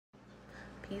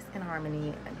Peace and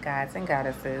harmony, gods and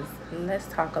goddesses. Let's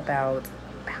talk about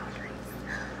boundaries.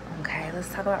 Okay, let's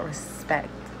talk about respect.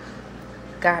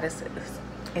 Goddesses,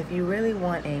 if you really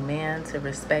want a man to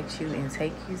respect you and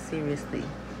take you seriously,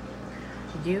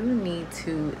 you need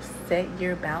to set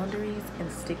your boundaries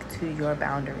and stick to your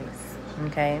boundaries.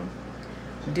 Okay?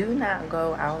 Do not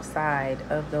go outside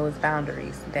of those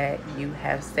boundaries that you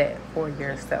have set for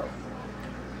yourself.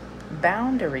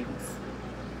 Boundaries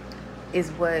is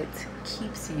what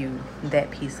keeps you that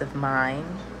peace of mind,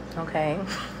 okay?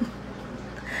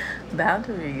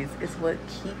 Boundaries is what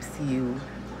keeps you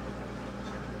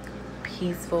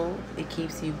peaceful, it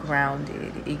keeps you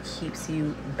grounded, it keeps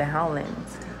you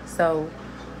balanced. So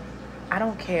I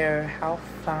don't care how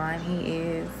fine he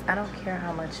is, I don't care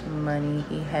how much money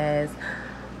he has,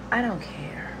 I don't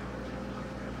care.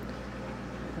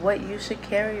 What you should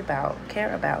care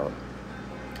about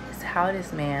is how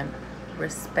this man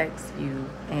respects you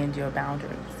and your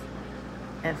boundaries.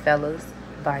 And fellas,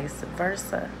 vice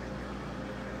versa.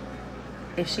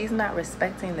 If she's not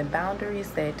respecting the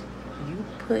boundaries that you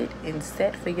put and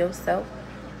set for yourself,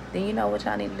 then you know what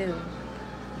y'all need to do.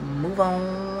 Move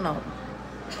on.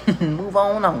 Move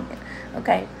on it.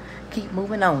 Okay? Keep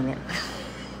moving on it.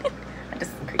 I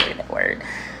just created that word.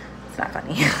 It's not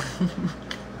funny.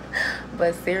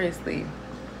 But seriously,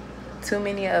 too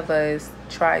many of us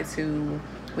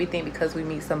we think because we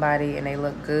meet somebody and they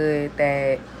look good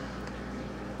that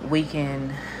we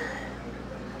can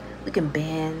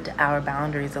bend our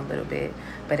boundaries a little bit.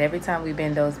 But every time we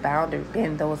bend those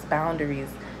boundaries,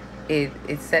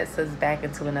 it sets us back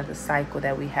into another cycle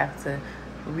that we have to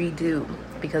redo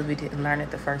because we didn't learn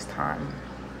it the first time.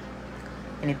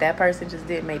 And if that person just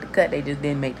didn't make the cut, they just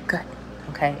didn't make the cut.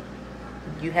 Okay?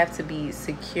 You have to be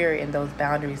secure in those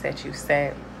boundaries that you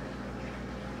set.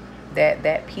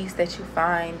 That peace that you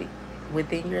find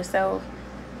within yourself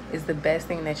is the best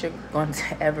thing that you're going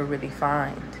to ever really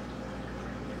find.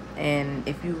 And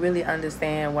if you really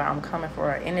understand where I'm coming from,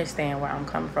 or understand where I'm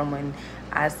coming from when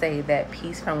I say that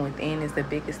peace from within is the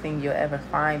biggest thing you'll ever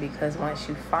find, because once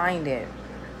you find it,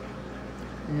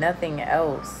 nothing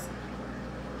else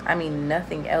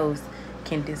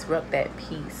can disrupt that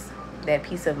peace. That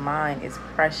peace of mind is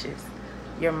precious.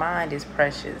 Your mind is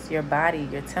precious. Your body,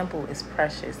 your temple is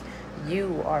precious.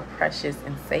 You are precious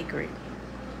and sacred.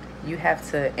 You have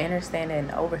to understand that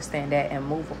and understand that and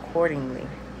move accordingly.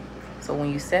 So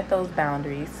when you set those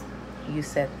boundaries, you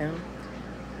set them,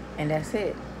 and that's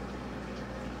it.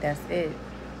 That's it.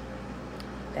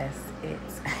 That's it.